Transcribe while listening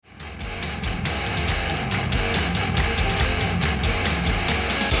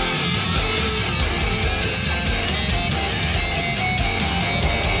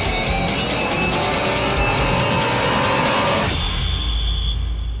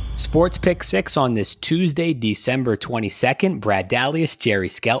Sports Pick 6 on this Tuesday, December 22nd. Brad Dalius, Jerry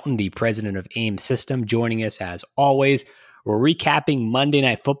Skelton, the president of AIM System, joining us as always. We're recapping Monday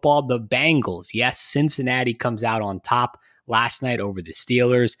Night Football. The Bengals. Yes, Cincinnati comes out on top last night over the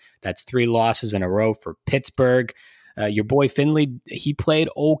Steelers. That's 3 losses in a row for Pittsburgh. Your boy Finley, he played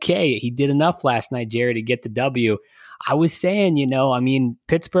okay. He did enough last night, Jerry, to get the W. I was saying,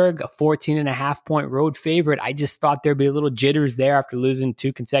 Pittsburgh, a 14.5-point road favorite. I just thought there'd be a little jitters there after losing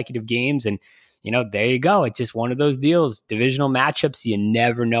 2 consecutive games. And, there you go. It's just one of those deals. Divisional matchups, you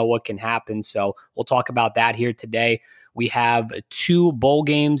never know what can happen. So we'll talk about that here today. We have 2 bowl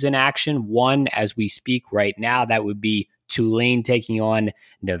games in action. One as we speak right now, that would be Tulane taking on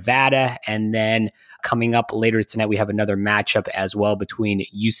Nevada. And then coming up later tonight, we have another matchup as well between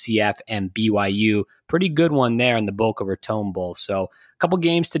UCF and BYU. Pretty good one there in the Boca Raton Bowl. So a couple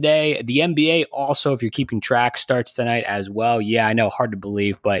games today. The NBA also, if you're keeping track, starts tonight as well. Yeah, I know, hard to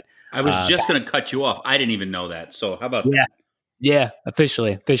believe, but I was just going to cut you off. I didn't even know that. So how about that? Yeah,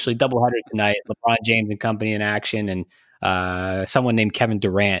 officially doubleheader tonight. LeBron James and company in action, and someone named Kevin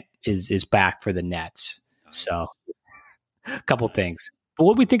Durant is back for the Nets. So a couple things. But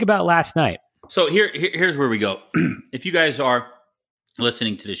what did we think about last night? So here's where we go. If you guys are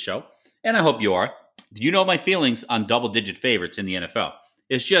listening to this show, and I hope you are, you know my feelings on double-digit favorites in the NFL.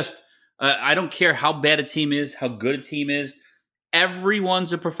 It's just, I don't care how bad a team is, how good a team is.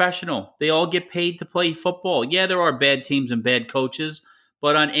 Everyone's a professional. They all get paid to play football. Yeah, there are bad teams and bad coaches,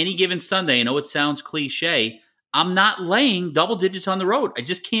 but on any given Sunday, I know it sounds cliche, I'm not laying double digits on the road. I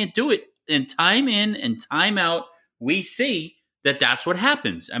just can't do it. And time in and time out, we see that that's what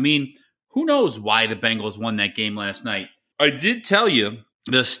happens. I mean, who knows why the Bengals won that game last night? I did tell you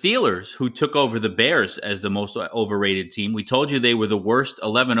the Steelers, who took over the Bears as the most overrated team, we told you they were the worst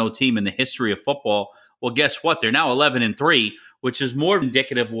 11-0 team in the history of football. Well, guess what? They're now 11-3, which is more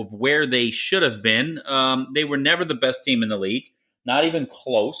indicative of where they should have been. They were never the best team in the league, not even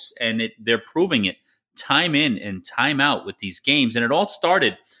close, and they're proving it time in and time out with these games. And it all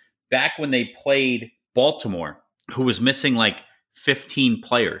started back when they played Baltimore, who was missing like 15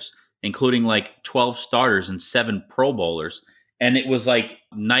 players, including like 12 starters and 7 Pro Bowlers. And it was like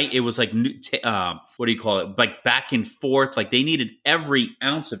what do you call it? Like back and forth. Like they needed every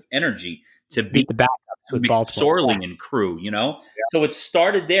ounce of energy to beat the backups with Baltimore. Sorling and crew, Yeah. So it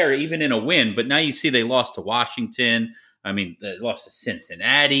started there, even in a win. But now you see they lost to Washington. I mean, they lost to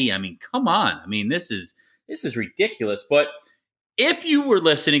Cincinnati. I mean, come on. I mean, this is ridiculous. But if you were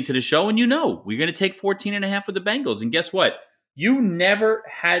listening to the show and we're going to take 14.5 with the Bengals, and guess what? You never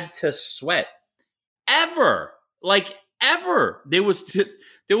had to sweat. Ever. Like, ever. There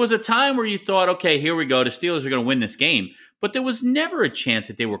was a time where you thought, okay, here we go. The Steelers are going to win this game. But there was never a chance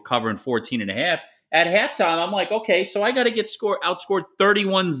that they were covering 14.5. At halftime, I'm like, okay, so I got to get outscored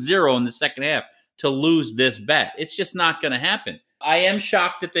 31-0 in the second half to lose this bet. It's just not going to happen. I am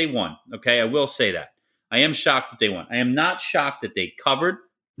shocked that they won. Okay, I will say that. I am shocked that they won. I am not shocked that they covered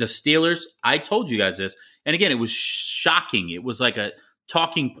the Steelers. I told you guys this. And again, it was shocking. It was like a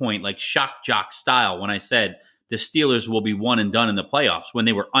talking point, like shock jock style when I said the Steelers will be one and done in the playoffs when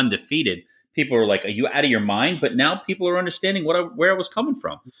they were undefeated. People were like, are you out of your mind? But now people are understanding where I was coming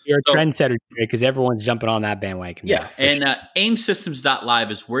from. You're a trendsetter because everyone's jumping on that bandwagon. Yeah, and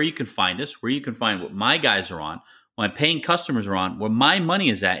aimsystems.live is where you can find us, where you can find what my guys are on, what my paying customers are on, where my money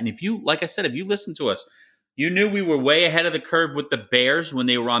is at. And if you, like I said, if you listen to us, you knew we were way ahead of the curve with the Bears when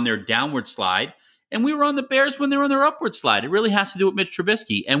they were on their downward slide, and we were on the Bears when they were on their upward slide. It really has to do with Mitch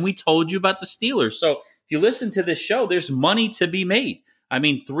Trubisky, and we told you about the Steelers. So if you listen to this show, there's money to be made. I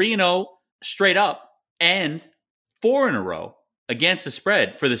mean, 3-0 straight up and 4 in a row against the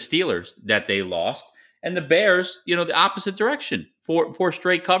spread for the Steelers that they lost, and the Bears, the opposite direction, 4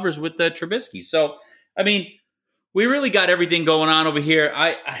 straight covers with the Trubisky. So, I mean, we really got everything going on over here.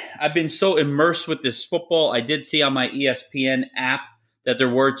 I've been so immersed with this football. I did see on my ESPN app that there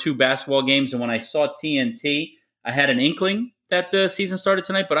were 2 basketball games, and when I saw TNT, I had an inkling that the season started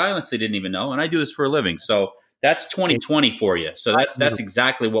tonight, but I honestly didn't even know, and I do this for a living. So that's 2020 for you. So that's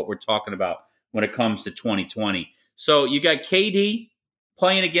exactly what we're talking about when it comes to 2020. So you got KD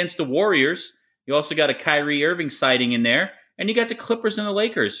playing against the Warriors. You also got a Kyrie Irving sighting in there. And you got the Clippers and the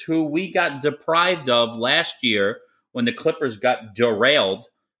Lakers, who we got deprived of last year when the Clippers got derailed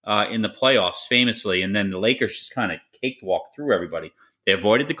in the playoffs famously. And then the Lakers just kind of cakewalked through everybody. They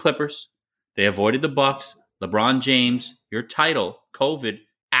avoided the Clippers. They avoided the Bucks. LeBron James, your title, COVID,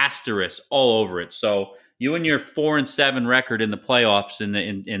 asterisk all over it. So you and your 4-7 record in the playoffs in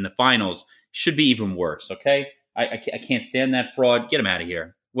the finals should be even worse, okay? I can't stand that fraud. Get him out of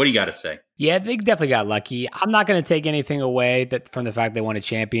here. What do you got to say? Yeah, they definitely got lucky. I'm not going to take anything away from the fact they won a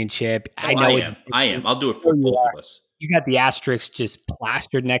championship. I Oh, know it's I am. I'll do it for sure you both are. of us. You got the asterisk just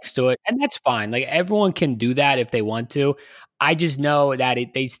plastered next to it, and that's fine. Like everyone can do that if they want to. I just know that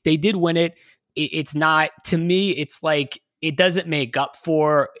they did win it. It's not, to me. It's like it doesn't make up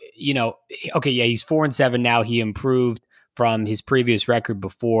for, Okay, yeah, he's 4-7 now. He improved from his previous record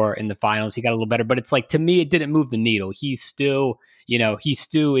before in the finals. He got a little better, but it's like, to me, it didn't move the needle. He's still, he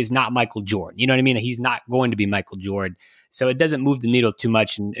still is not Michael Jordan. You know what I mean? He's not going to be Michael Jordan. So it doesn't move the needle too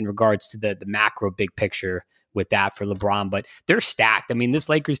much in regards to the macro big picture with that for LeBron, but they're stacked. I mean, this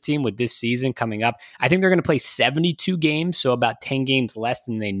Lakers team with this season coming up, I think they're going to play 72 games, so about 10 games less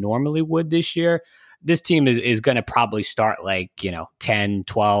than they normally would this year. This team is going to probably start like, 10,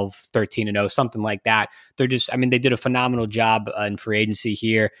 12, 13-0, something like that. They did a phenomenal job in free agency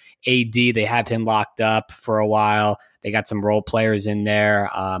here. AD, they have him locked up for a while. They got some role players in there.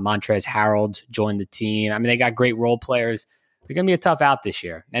 Montrezl Harrell joined the team. I mean, they got great role players. They're going to be a tough out this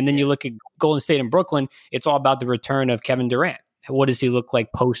year. And then you look at Golden State and Brooklyn, it's all about the return of Kevin Durant. What does he look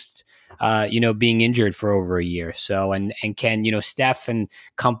like post, being injured for over a year? So, and can, Steph and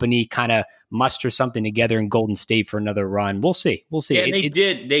company kind of muster something together in Golden State for another run? We'll see. Yeah,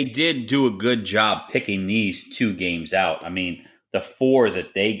 they did do a good job picking these 2 games out. I mean, the 4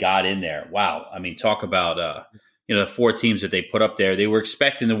 that they got in there. Wow. I mean, talk about, the 4 teams that they put up there. They were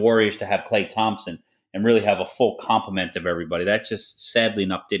expecting the Warriors to have Klay Thompson and really have a full complement of everybody. That just sadly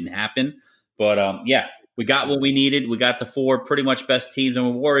enough didn't happen. But we got what we needed. We got the 4 pretty much best teams, and the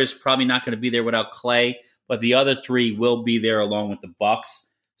Warriors probably not going to be there without Klay, but the other 3 will be there along with the Bucks.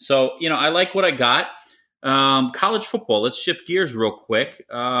 So, I like what I got. College football, let's shift gears real quick.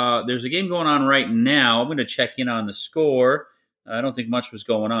 There's a game going on right now. I'm going to check in on the score. I don't think much was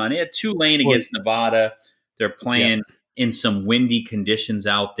going on. They had Tulane against Nevada. They're playing in some windy conditions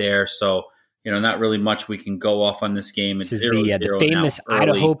out there, so not really much we can go off on this game. This is the famous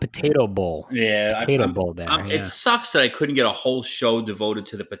Idaho Potato Bowl. Yeah, Bowl there. It sucks that I couldn't get a whole show devoted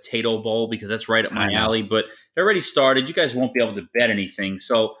to the Potato Bowl because that's right up my alley. But it already started. You guys won't be able to bet anything.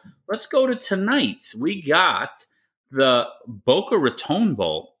 So let's go to tonight. We got the Boca Raton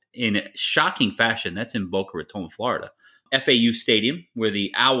Bowl in shocking fashion. That's in Boca Raton, Florida. FAU Stadium, where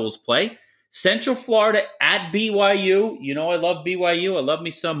the Owls play. Central Florida at BYU. I love BYU. I love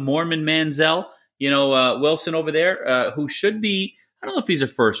me some Mormon Manziel. Wilson over there, who should be, I don't know if he's a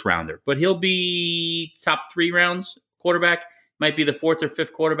first rounder, but he'll be top 3 rounds quarterback. Might be the 4th or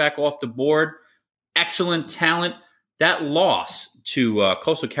 5th quarterback off the board. Excellent talent. That loss to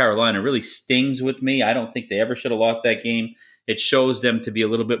Coastal Carolina really stings with me. I don't think they ever should have lost that game. It shows them to be a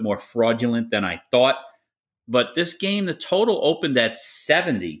little bit more fraudulent than I thought. But this game, the total opened at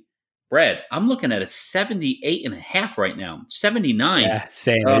 70. Brad, I'm looking at a 78.5 right now, 79. Yeah,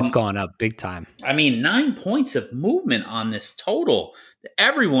 same. It's gone up big time. I mean, 9 points of movement on this total.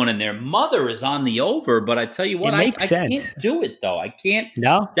 Everyone and their mother is on the over, but I tell you what, I can't do it, though. I can't.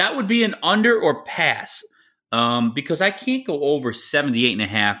 No? That would be an under or pass because I can't go over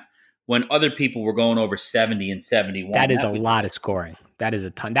 78.5 when other people were going over 70 and 71. That is a lot of scoring. That is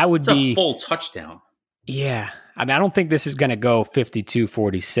a ton. That would be a full touchdown. Yeah. I mean, I don't think this is going to go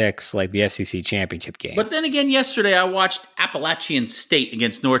 52-46 like the SEC championship game. But then again, yesterday I watched Appalachian State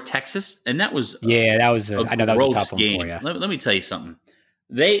against North Texas, and that was that was a tough one game for you. Let me tell you something.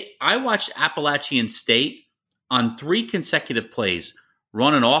 I watched Appalachian State on 3 consecutive plays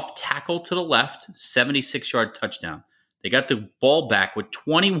run an off tackle to the left, 76-yard touchdown. They got the ball back with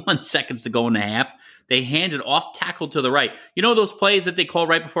 21 seconds to go in the half. They handed off tackle to the right. You know those plays that they call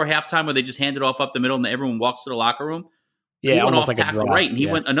right before halftime where they just hand it off up the middle and everyone walks to the locker room? Yeah, he went almost off like tackle a draw. Right, and he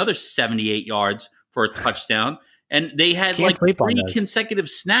went another 78 yards for a touchdown. And they had Can't like 3 those consecutive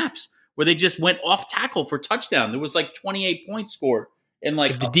snaps where they just went off tackle for touchdown. There was like 28 points scored. And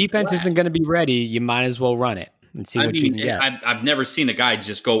like if the defense isn't going to be ready, you might as well run it and see what you can get. I've never seen a guy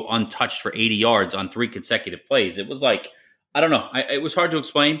just go untouched for 80 yards on 3 consecutive plays. It was like, I don't know. It was hard to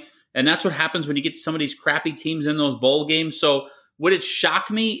explain. And that's what happens when you get some of these crappy teams in those bowl games. So would it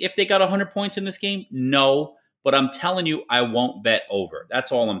shock me if they got 100 points in this game? No. But I'm telling you, I won't bet over.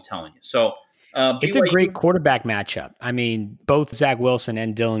 That's all I'm telling you. So it's a great quarterback matchup. I mean, both Zach Wilson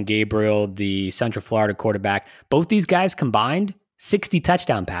and Dylan Gabriel, the Central Florida quarterback, both these guys combined 60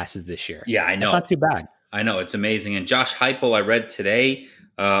 touchdown passes this year. Yeah, I know. That's not too bad. I know. It's amazing. And Josh Heupel, I read today,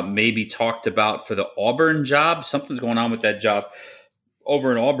 maybe talked about for the Auburn job. Something's going on with that job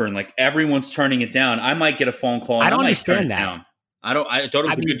over in Auburn. Like everyone's turning it down. I might get a phone call. I don't understand that. I thought it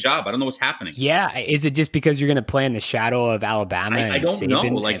was a good job. I don't know what's happening. Yeah. Is it just because you're going to play in the shadow of Alabama? I don't Saban? know.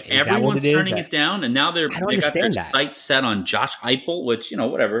 Like, is everyone's turning it down, and now they got their sights set on Josh Heupel, which,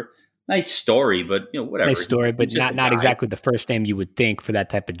 whatever. Nice story, but whatever. Nice story, but not exactly the first name you would think for that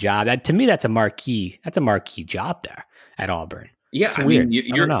type of job. To me, that's a marquee job there at Auburn. Yeah, it's weird.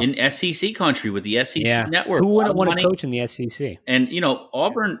 You're in SEC country with the SEC network. Who wouldn't want to coach in the SEC? And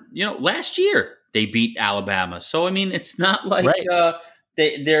Auburn, last year they beat Alabama, so it's not like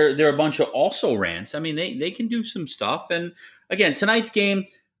they're a bunch of also rants. They can do some stuff. And again, tonight's game,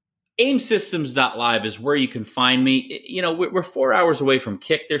 aimsystems.live is where you can find me. We're 4 hours away from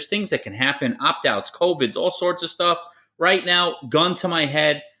kick. There's things that can happen, opt-outs, COVIDs, all sorts of stuff. Right now, gun to my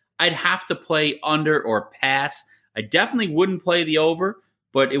head, I'd have to play under or pass. I definitely wouldn't play the over,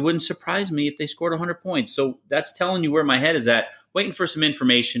 but it wouldn't surprise me if they scored 100 points. So that's telling you where my head is at. Waiting for some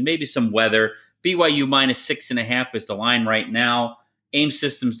information, maybe some weather. BYU -6.5 is the line right now.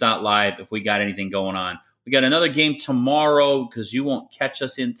 aimsystems.live if we got anything going on. We got another game tomorrow because you won't catch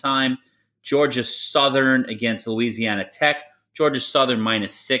us in time. Georgia Southern against Louisiana Tech. Georgia Southern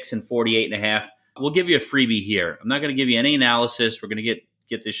 -6 and 48.5. We'll give you a freebie here. I'm not going to give you any analysis. We're going to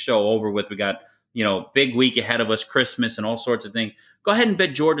get this show over with. We got big week ahead of us, Christmas and all sorts of things. Go ahead and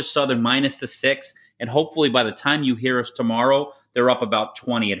bet Georgia Southern -6, and hopefully by the time you hear us tomorrow, they're up about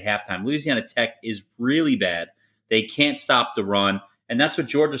 20 at halftime. Louisiana Tech is really bad. They can't stop the run, and that's what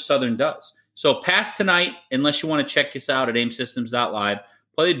Georgia Southern does. So pass tonight, unless you want to check us out at aimsystems.live.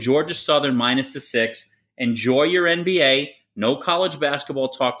 Play Georgia Southern -6. Enjoy your NBA. No college basketball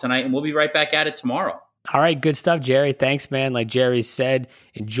talk tonight, and we'll be right back at it tomorrow. All right, good stuff, Jerry. Thanks, man. Like Jerry said,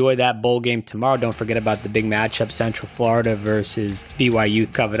 enjoy that bowl game tomorrow. Don't forget about the big matchup, Central Florida versus BYU,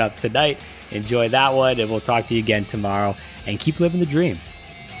 coming up tonight. Enjoy that one, and we'll talk to you again tomorrow. And keep living the dream.